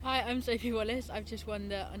I'm Sophie Wallace. I've just won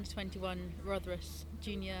the under-21 Rotheras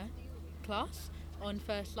Junior class on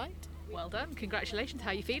First Light. Well done, congratulations.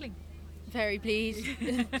 How are you feeling? Very pleased.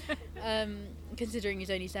 Considering he's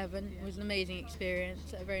only 7, it was an amazing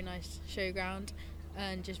experience, a very nice showground,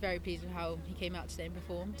 and just very pleased with how he came out today and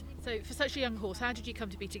performed. So for such a young horse, how did you come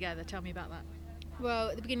to be together? Tell me about that.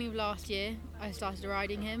 Well, at the beginning of last year, I started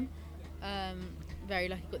riding him. Very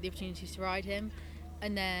lucky got the opportunity to ride him.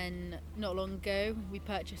 And then not long ago, we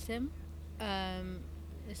purchased him.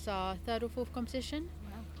 It's our 3rd or 4th competition.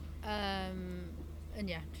 Wow. And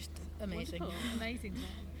yeah, just amazing. Wonderful. Amazing.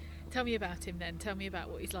 Tell me about him then. Tell me about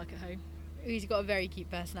what he's like at home. He's got a very cute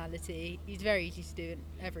personality. He's very easy to do in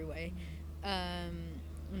every way. And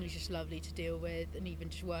he's just lovely to deal with, and even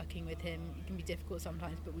just working with him, it can be difficult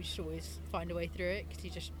sometimes, but we just always find a way through it because he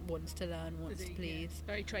just wants to learn, wants to please. Yeah.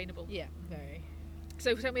 Very trainable. Yeah, very.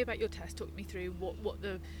 So tell me about your test. Talk me through what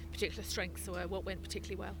the particular strengths were, what went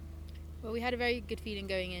particularly well. Well, we had a very good feeling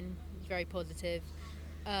going in. It was very positive.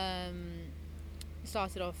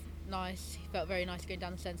 Started off nice. He felt very nice going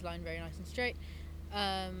down the centre line, very nice and straight.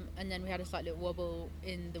 And then we had a slight little wobble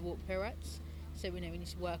in the walk pirouettes, so we know we need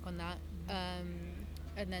to work on that.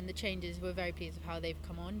 And then the changes, we're very pleased with how they've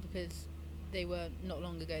come on because they were not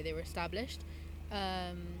long ago they were established.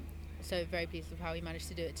 So very pleased with how he managed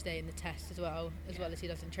to do it today in the test as well as he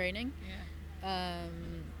does in training. Yeah.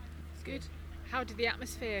 It's good. How did the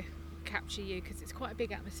atmosphere capture you? Because it's quite a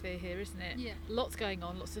big atmosphere here, isn't it? Yeah. Lots going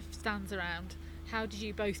on, lots of stands around. How did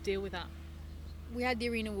you both deal with that? We had the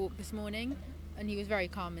arena walk this morning, and he was very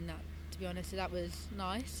calm in that, to be honest, so that was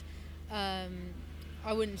nice. I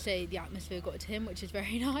wouldn't say the atmosphere got to him, which is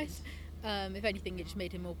very nice. If anything, it just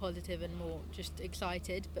made him more positive and more just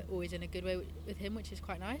excited, but always in a good way with him, which is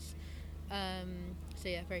quite nice. So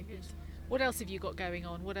yeah, very good. What else have you got going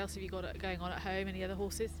on? What else have you got going on at home? Any other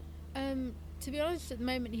horses? To be honest, at the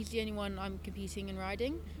moment he's the only one I'm competing and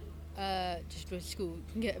riding. Just with school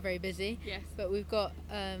can get very busy. Yes. But we've got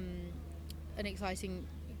a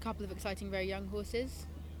couple of exciting very young horses.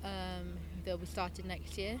 They'll be started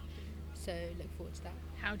next year. So look forward to that.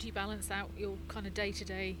 How do you balance out your kind of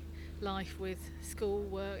day-to-day life with school,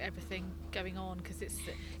 work, everything going on? Because it's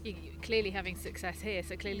you're clearly having success here,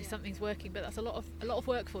 so clearly something's working. But that's a lot of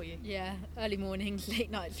work for you. Yeah, early mornings,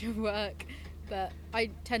 late nights of work. But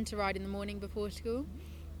I tend to ride in the morning before school.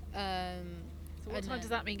 So what time does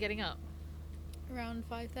that mean getting up? Around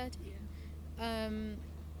 5:30. Yeah.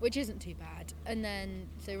 Which isn't too bad. And then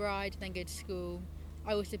so ride, then go to school.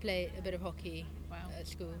 I also play a bit of hockey at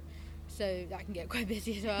school. So that can get quite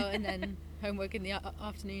busy as well, and then homework in the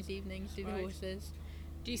afternoons, evenings, do the horses.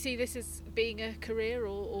 Do you see this as being a career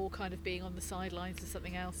or kind of being on the sidelines or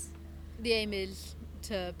something else? The aim is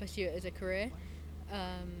to pursue it as a career,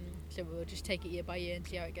 so we'll just take it year by year and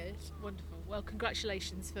see how it goes. Wonderful. Well,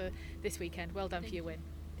 congratulations for this weekend. Well done for your win.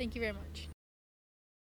 Thank you very much.